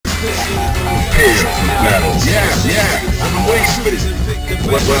Prepare for battle. Yeah, I'm waiting for this.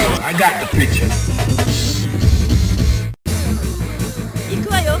 Well, I got the picture.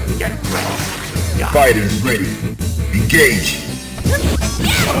 Fighters ready. Engage.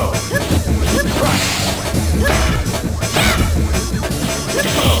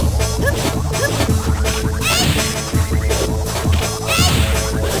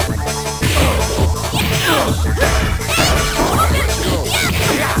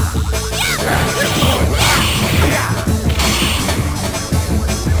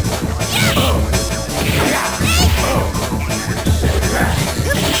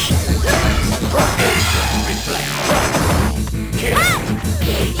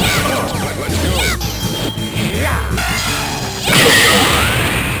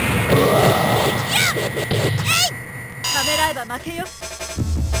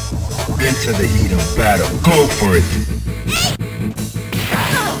 Into the heat of battle. Go for it.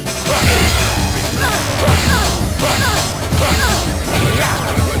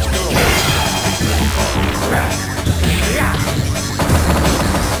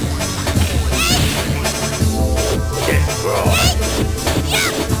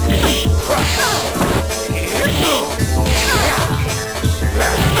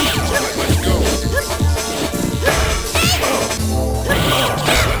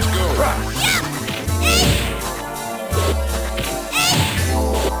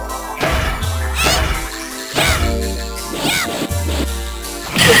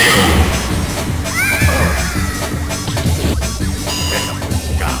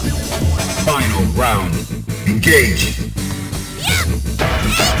 Final round. Engage.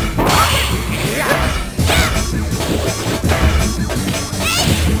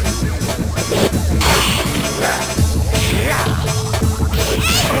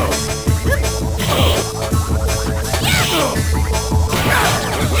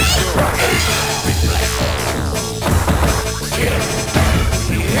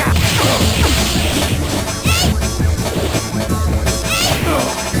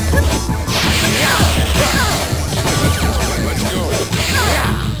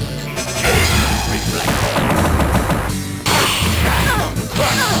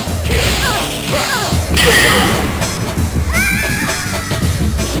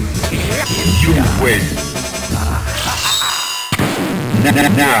 You win.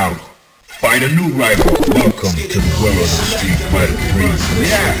 Now, find a new rival. Welcome to the world of Street Fighter 3.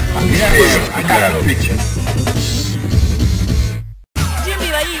 Yeah, I got a picture.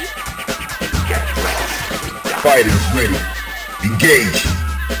 Fighters ready. Engage.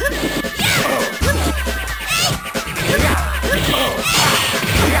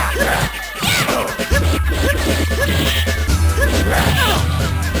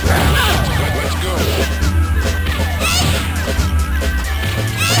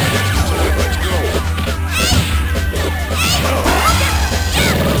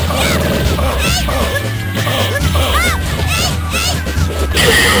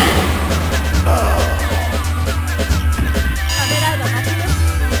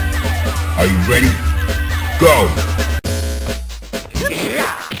 Are you ready? Go!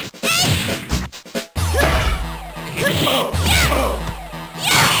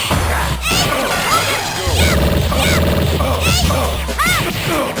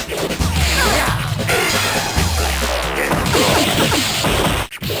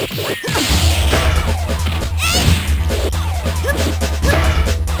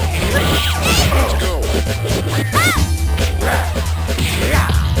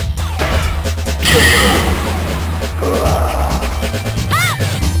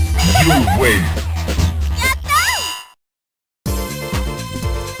 You win.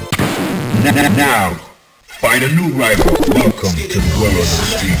 Now, find a new rival. Welcome to the world of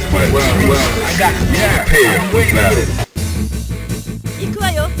Street Fighter 3. Well, I got prepare for battle.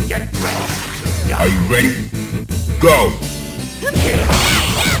 Are you ready? Go!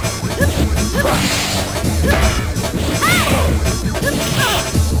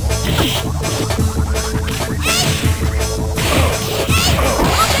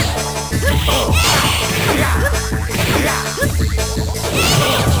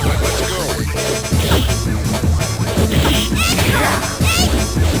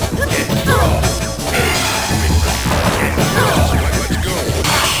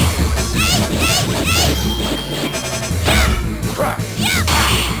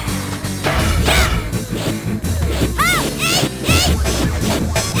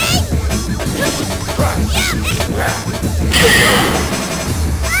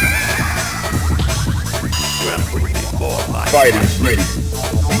 Fighters ready.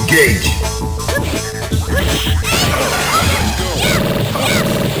 Engage.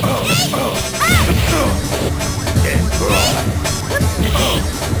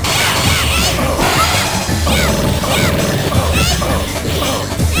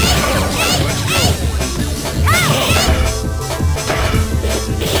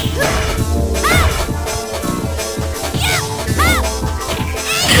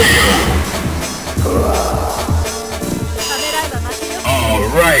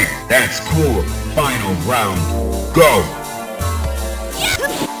 Go!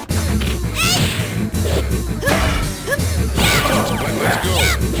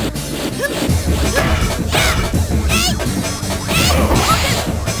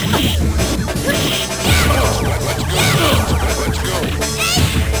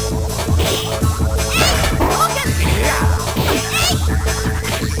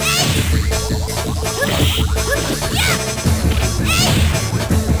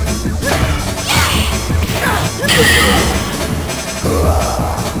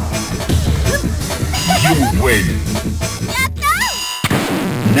 You win.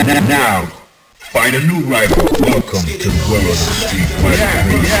 Now, find a new rival. Welcome to the world of Street Fighter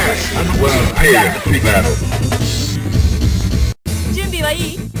 3. And well prepared for battle.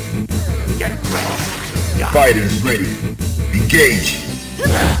 Fighters ready. Engage.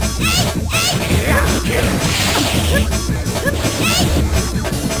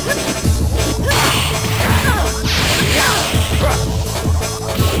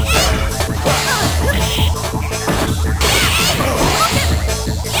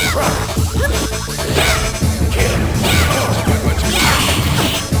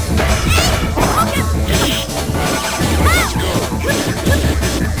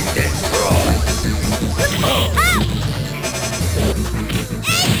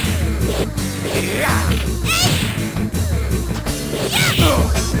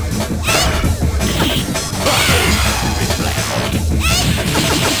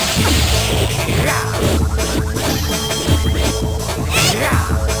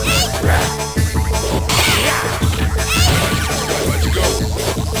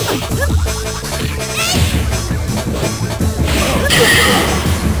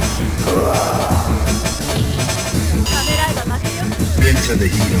 Into the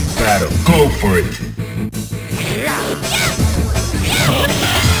heat of battle. Go for it.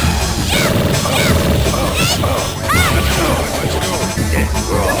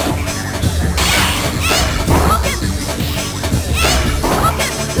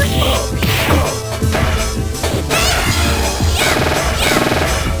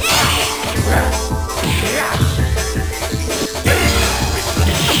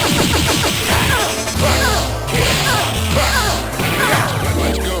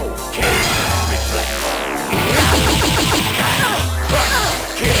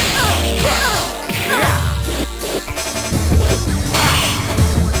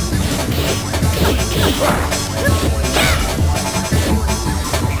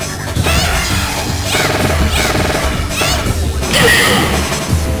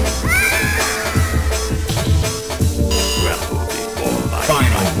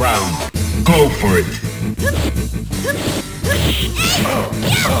 Final round. Go for it.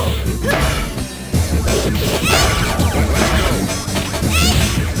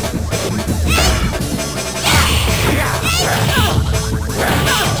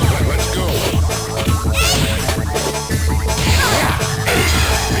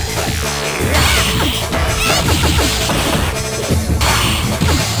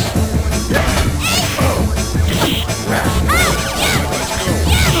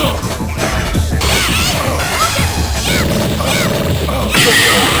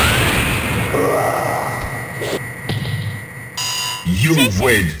 You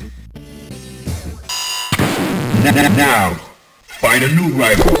win. Now, find a new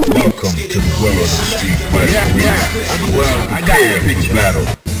rival. Welcome to the world of Street Fighter 3. And well prepared for battle.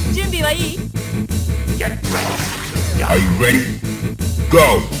 Are you ready?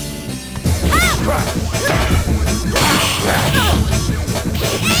 Go!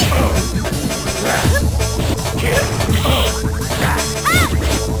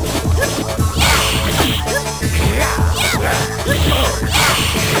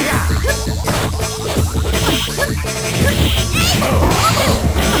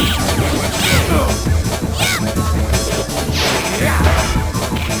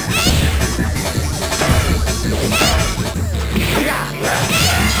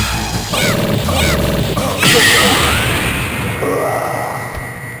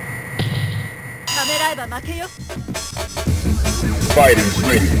 Fighters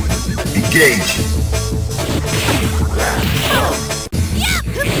ready. Engage.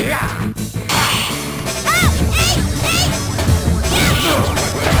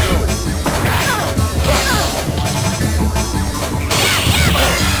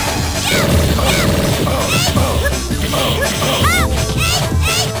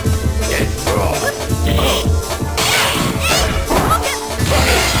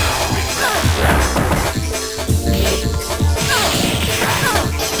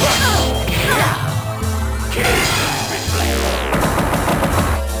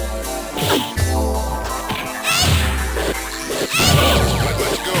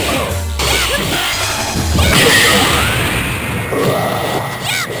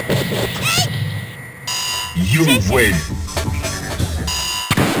 You win.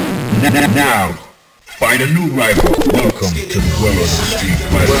 Now, find a new rival. Welcome to the world of Street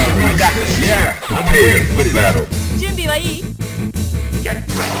Fighter 3. Yeah, prepare for battle.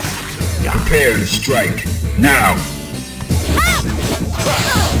 Prepare to strike. Now.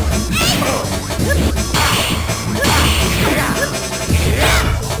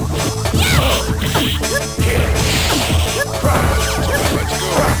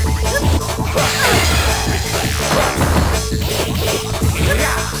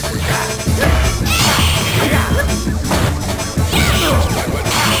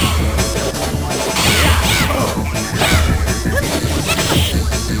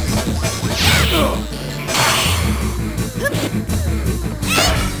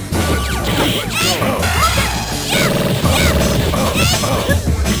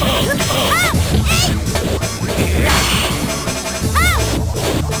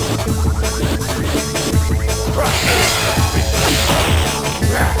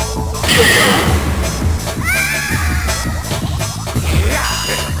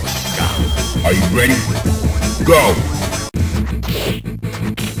 Are you ready? Go!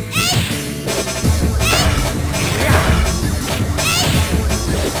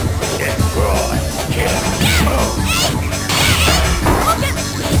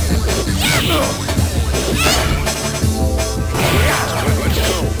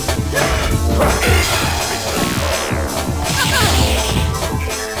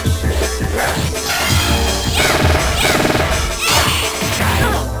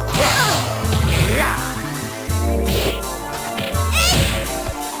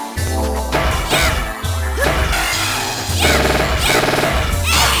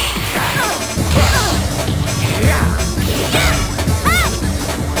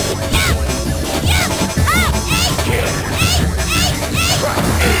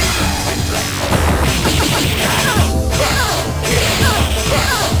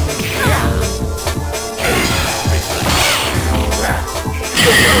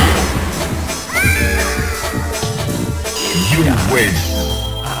 Win.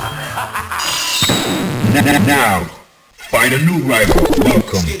 Now, find a new rival.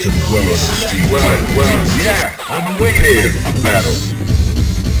 Welcome to the world of Street Fighter. Yeah, on the way there for battle.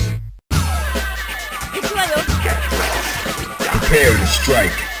 Prepare to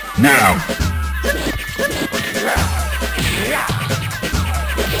strike. Now.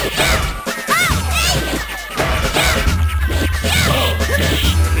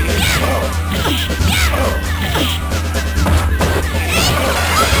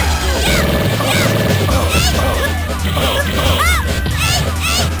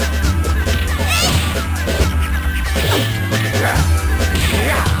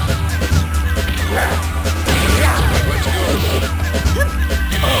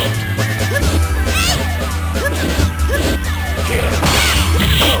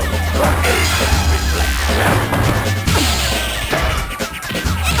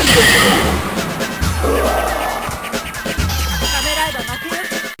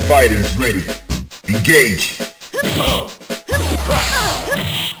 Fighters ready. Engage.